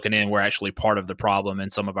outside looking in. We're actually part of the problem in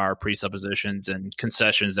some of our presuppositions and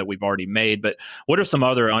concessions that we've already made. But what are some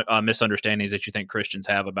other misunderstandings that you think Christians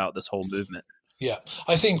have about this whole movement? Yeah,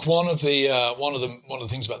 I think one of the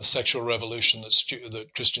things about the sexual revolution that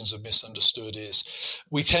Christians have misunderstood is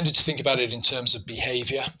we tended to think about it in terms of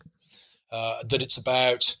behavior. That it's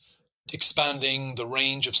about expanding the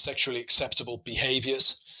range of sexually acceptable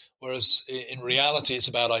behaviors, whereas in reality it's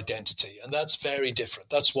about identity, and that's very different.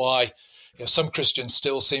 That's why some Christians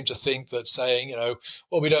still seem to think that saying,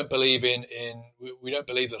 we don't believe we don't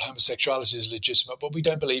believe that homosexuality is legitimate, but we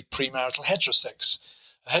don't believe premarital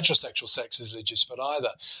heterosexual sex is legitimate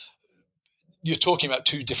either. You're talking about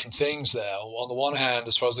two different things there. On the one hand,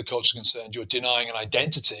 as far as the culture is concerned, you're denying an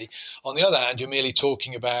identity. On the other hand, you're merely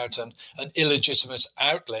talking about an illegitimate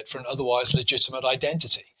outlet for an otherwise legitimate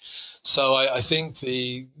identity. So I think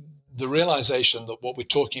the realization that what we're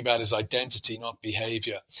talking about is identity, not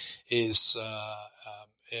behavior, is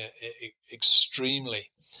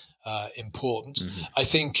extremely important. Mm-hmm. I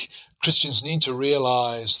think Christians need to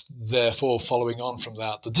realize, therefore, following on from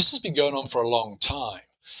that this has been going on for a long time.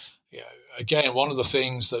 Again, one of the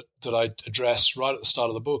things that I addressed right at the start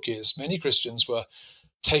of the book is many Christians were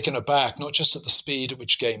taken aback, not just at the speed at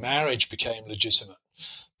which gay marriage became legitimate,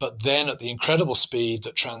 but then at the incredible speed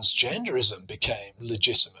that transgenderism became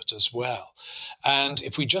legitimate as well. And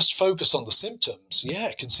if we just focus on the symptoms,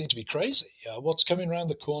 it can seem to be crazy. What's coming around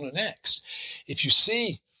the corner next? If you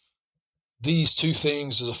see these two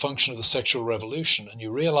things as a function of the sexual revolution, and you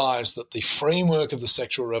realize that the framework of the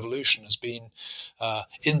sexual revolution has been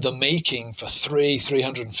in the making for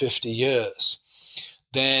 350 years,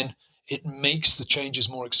 then it makes the changes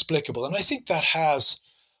more explicable. And I think that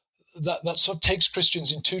sort of takes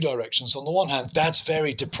Christians in two directions. On the one hand, that's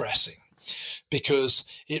very depressing because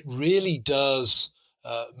it really does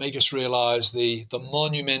make us realize the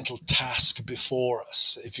monumental task before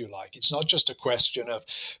us, if you like. It's not just a question of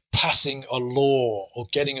passing a law or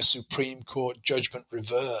getting a Supreme Court judgment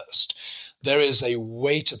reversed. There is a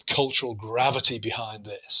weight of cultural gravity behind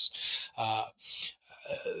this.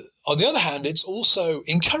 On the other hand, it's also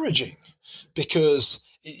encouraging because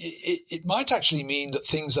it might actually mean that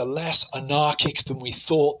things are less anarchic than we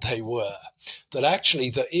thought they were. That actually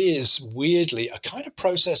there is weirdly a kind of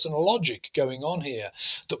process and a logic going on here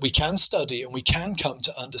that we can study and we can come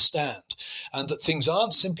to understand, and that things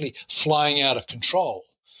aren't simply flying out of control.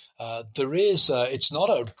 It's not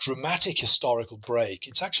a dramatic historical break.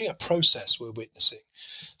 It's actually a process we're witnessing.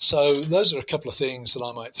 So those are a couple of things that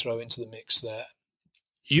I might throw into the mix there.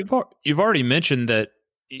 You've already mentioned that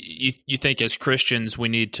you think as Christians we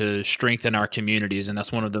need to strengthen our communities, and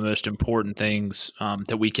that's one of the most important things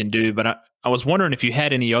that we can do. But I was wondering if you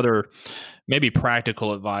had any other maybe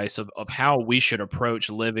practical advice of how we should approach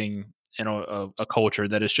living in a culture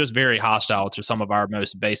that is just very hostile to some of our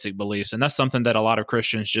most basic beliefs. And that's something that a lot of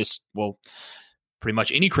Christians pretty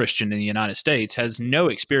much any Christian in the United States has no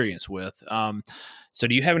experience with. So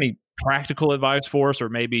do you have any practical advice for us? Or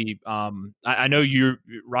maybe, I know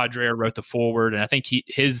Roger wrote the foreword, and I think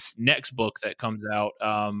his next book that comes out,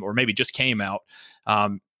 or maybe just came out,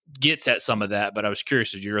 gets at some of that, but I was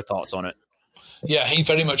curious as your thoughts on it. Yeah, he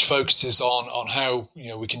very much focuses on how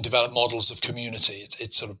we can develop models of community.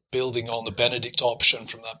 It's sort of building on the Benedict option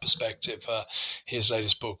from that perspective. His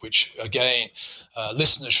latest book, which again,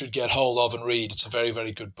 listeners should get hold of and read. It's a very,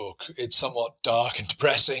 very good book. It's somewhat dark and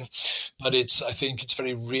depressing, but I think it's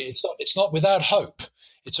very real. It's not without hope.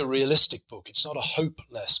 It's a realistic book. It's not a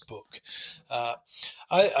hopeless book.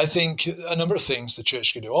 I think a number of things the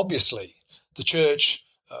church can do. Obviously, the church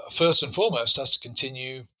first and foremost has to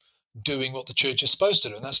continue doing what the church is supposed to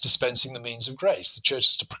do, and that's dispensing the means of grace. The church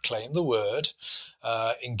has to proclaim the word,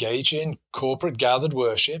 engage in corporate gathered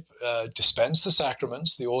worship, dispense the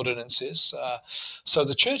sacraments, the ordinances. So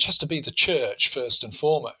the church has to be the church first and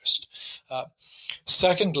foremost.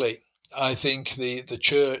 Secondly, I think the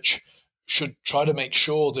church should try to make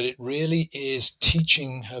sure that it really is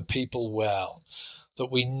teaching her people well, that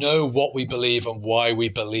we know what we believe and why we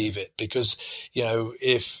believe it. Because,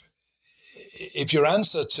 if your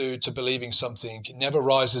answer to believing something never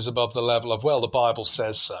rises above the level of, well, the Bible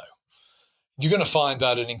says so, you're going to find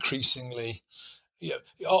that an increasingly,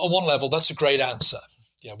 on one level, that's a great answer.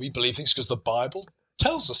 Yeah, we believe things because the Bible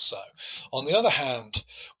tells us so. On the other hand,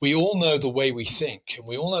 we all know the way we think, and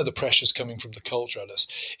we all know the pressures coming from the culture at us.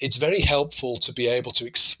 It's very helpful to be able to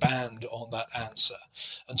expand on that answer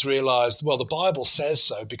and to realize, well, the Bible says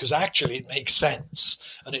so because actually it makes sense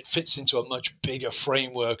and it fits into a much bigger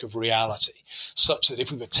framework of reality, such that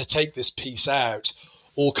if we were to take this piece out,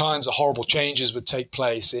 all kinds of horrible changes would take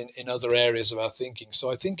place in other areas of our thinking. So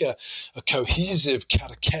I think a cohesive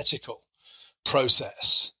catechetical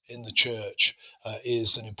process in the church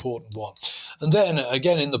is an important one. And then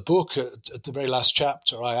again in the book, at the very last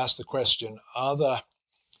chapter, I asked the question, are there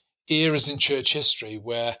eras in church history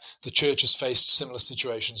where the church has faced similar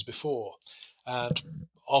situations before? And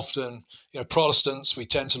often, Protestants, we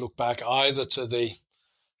tend to look back either to the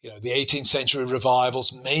 18th century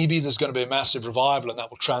revivals. Maybe there's going to be a massive revival and that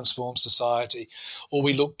will transform society. Or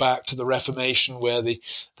we look back to the Reformation where the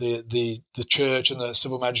church and the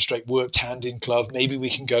civil magistrate worked hand in glove. Maybe we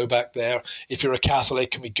can go back there. If you're a Catholic,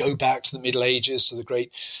 can we go back to the Middle Ages, to the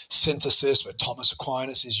great synthesis where Thomas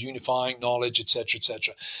Aquinas is unifying knowledge, etc.,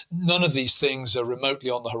 etc. None of these things are remotely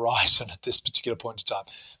on the horizon at this particular point in time.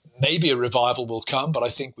 Maybe a revival will come, but I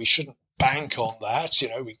think we shouldn't bank on that.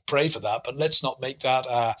 We pray for that, but let's not make that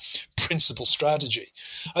our principal strategy.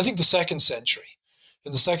 I think in the second century,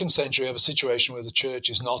 we have a situation where the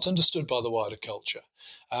church is not understood by the wider culture.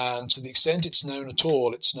 And to the extent it's known at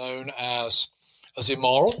all, it's known as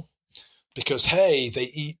immoral because, hey,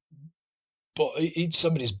 they eat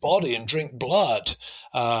somebody's body and drink blood.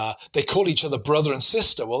 They call each other brother and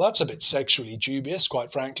sister. Well, that's a bit sexually dubious,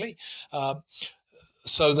 quite frankly.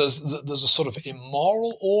 So there's a sort of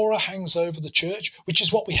immoral aura hangs over the church, which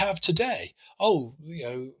is what we have today. Oh,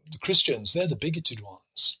 the Christians, they're the bigoted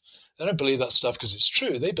ones. They don't believe that stuff because it's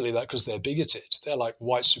true. They believe that because they're bigoted. They're like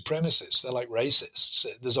white supremacists. They're like racists.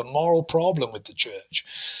 There's a moral problem with the church.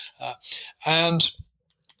 And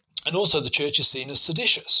also the church is seen as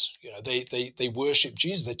seditious. They worship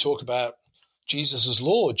Jesus. They talk about Jesus as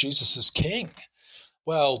Lord, Jesus as King.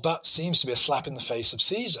 Well, that seems to be a slap in the face of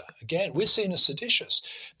Caesar. Again, we're seen as seditious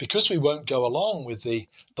because we won't go along with the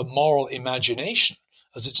moral imagination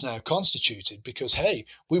as it's now constituted because, hey,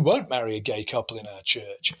 we won't marry a gay couple in our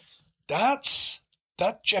church. That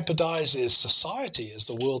jeopardizes society as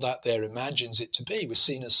the world out there imagines it to be. We're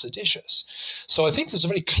seen as seditious. So I think there's a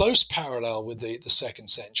very close parallel with the second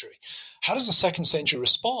century. How does the second century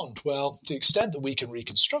respond? Well, to the extent that we can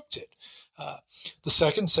reconstruct it, the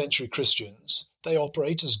second century Christians, they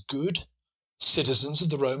operate as good citizens of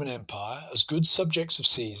the Roman Empire, as good subjects of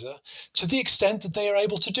Caesar, to the extent that they are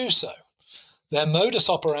able to do so. their modus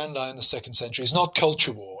operandi in the 2nd century is not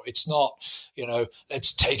culture war. It's not,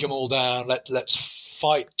 let's take them all down. Let's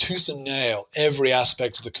fight tooth and nail every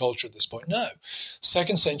aspect of the culture at this point. No,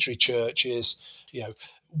 2nd century church is,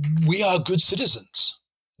 we are good citizens.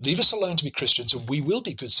 Leave us alone to be Christians, and we will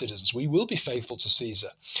be good citizens. We will be faithful to Caesar.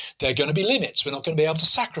 There are going to be limits. We're not going to be able to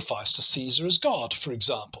sacrifice to Caesar as God, for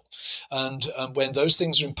example. And when those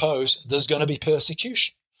things are imposed, there's going to be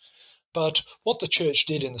persecution. But what the church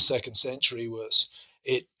did in the 2nd century was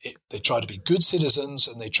they tried to be good citizens,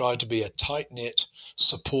 and they tried to be a tight-knit,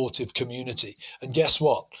 supportive community. And guess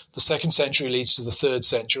what? The 2nd century leads to the 3rd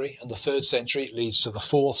century, and the 3rd century leads to the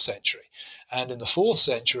 4th century. And in the 4th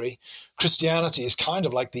century, Christianity is kind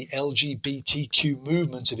of like the LGBTQ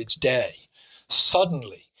movement of its day.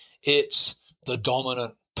 Suddenly, it's the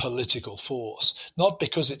dominant political force, not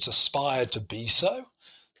because it's aspired to be so,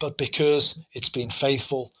 but because it's been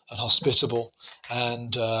faithful and hospitable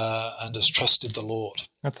and has trusted the Lord.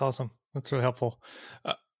 That's awesome. That's really helpful.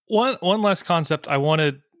 One last concept I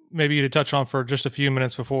wanted maybe you to touch on for just a few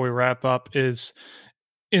minutes before we wrap up is,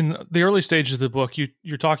 in the early stages of the book,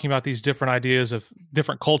 you're talking about these different ideas of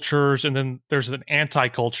different cultures, and then there's an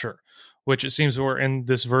anti-culture, which it seems we're in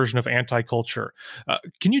this version of anti-culture.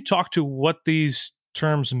 Can you talk to what these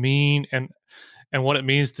terms mean and what it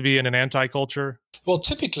means to be in an anti-culture? Well,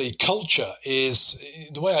 typically, culture is,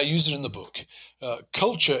 the way I use it in the book,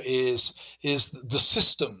 culture is the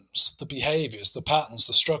systems, the behaviors, the patterns,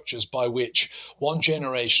 the structures by which one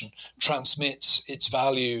generation transmits its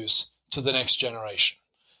values to the next generation,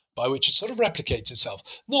 by which it sort of replicates itself,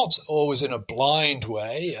 not always in a blind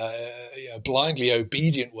way, a blindly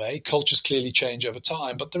obedient way. Cultures clearly change over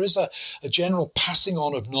time, but there is a general passing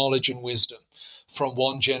on of knowledge and wisdom from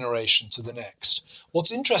one generation to the next.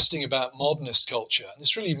 What's interesting about modernist culture, and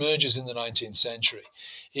this really emerges in the 19th century,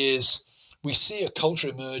 is we see a culture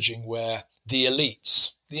emerging where the elites,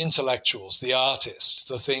 the intellectuals, the artists,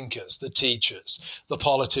 the thinkers, the teachers, the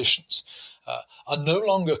politicians, are no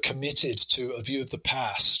longer committed to a view of the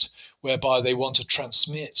past whereby they want to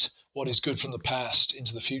transmit what is good from the past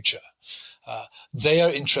into the future. They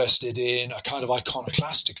are interested in a kind of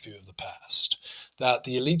iconoclastic view of the past, that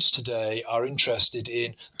the elites today are interested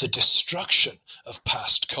in the destruction of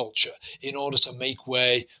past culture in order to make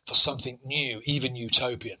way for something new, even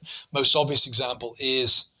utopian. Most obvious example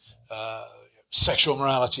is sexual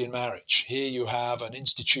morality in marriage. Here you have an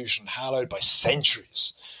institution hallowed by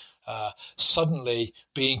centuries, suddenly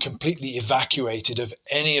being completely evacuated of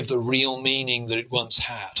any of the real meaning that it once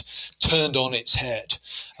had, turned on its head.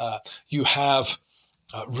 You have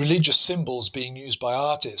religious symbols being used by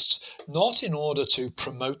artists, not in order to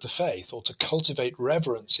promote the faith or to cultivate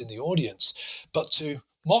reverence in the audience, but to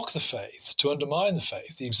mock the faith, to undermine the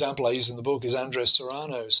faith. The example I use in the book is Andres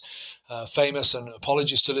Serrano's famous, and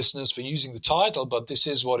apologies to listeners for using the title, but this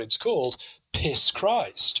is what it's called, Piss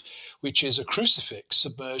Christ, which is a crucifix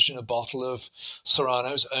submerged in a bottle of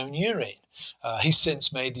Serrano's own urine. He's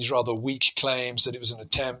since made these rather weak claims that it was an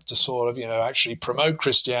attempt to sort of, actually promote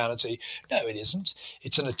Christianity. No, it isn't.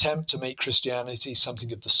 It's an attempt to make Christianity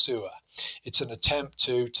something of the sewer. It's an attempt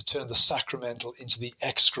to turn the sacramental into the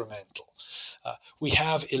excremental. We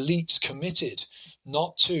have elites committed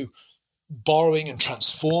not to borrowing and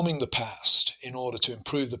transforming the past in order to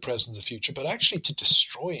improve the present and the future, but actually to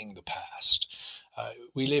destroying the past.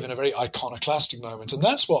 We live in a very iconoclastic moment, and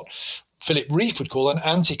that's what Philip Rieff would call an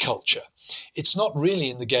anti-culture. It's not really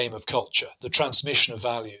in the game of culture, the transmission of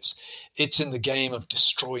values. It's in the game of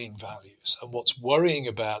destroying values. And what's worrying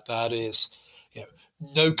about that is,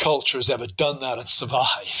 no culture has ever done that and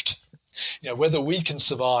survived. Whether we can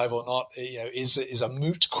survive or not, is a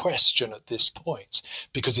moot question at this point,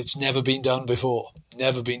 because it's never been done before.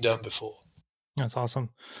 Never been done before. That's awesome.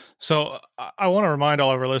 So I want to remind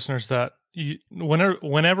all of our listeners that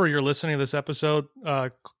whenever you're listening to this episode,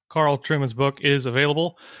 Carl Trueman's book is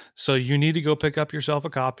available. So you need to go pick up yourself a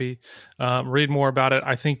copy, read more about it.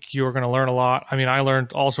 I think you're going to learn a lot. I mean, I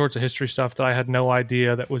learned all sorts of history stuff that I had no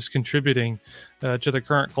idea that was contributing to the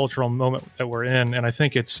current cultural moment that we're in. And I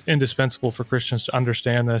think it's indispensable for Christians to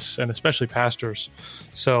understand this, and especially pastors.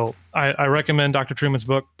 So I recommend Dr. Trueman's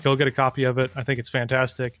book. Go get a copy of it. I think it's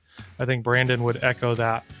fantastic. I think Brandon would echo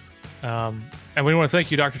that. And we want to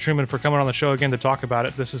thank you, Dr. Trueman, for coming on the show again to talk about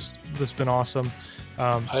it. This has been awesome.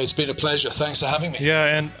 It's been a pleasure. Thanks for having me.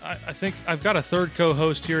 Yeah, and I think I've got a third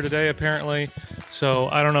co-host here today, apparently. So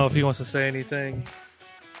I don't know if he wants to say anything.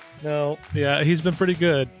 No. Yeah, he's been pretty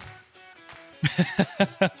good.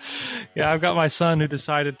 Yeah, I've got my son who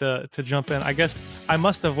decided to jump in. I guess I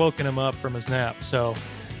must have woken him up from his nap. So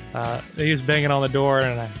he was banging on the door,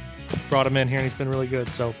 and I brought him in here, and he's been really good.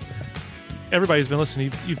 So everybody who's been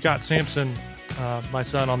listening, you've got Samson my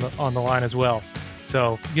son on the line as well.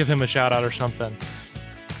 So give him a shout out or something.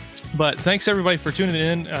 But thanks everybody for tuning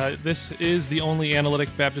in. This is the only analytic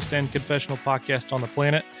Baptist and confessional podcast on the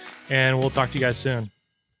planet, and we'll talk to you guys soon.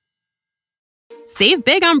 Save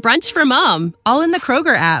big on brunch for mom, all in the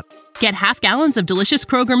Kroger app. Get half gallons of delicious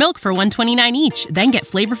Kroger milk for $1.29 each. Then get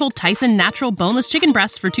flavorful Tyson natural boneless chicken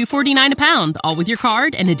breasts for $2.49 a pound, all with your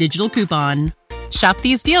card and a digital coupon. Shop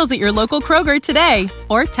these deals at your local Kroger today,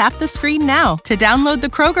 or tap the screen now to download the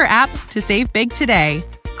Kroger app to save big today.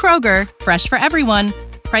 Kroger, fresh for everyone.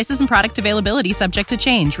 Prices and product availability subject to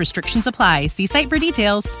change. Restrictions apply. See site for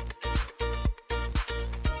details.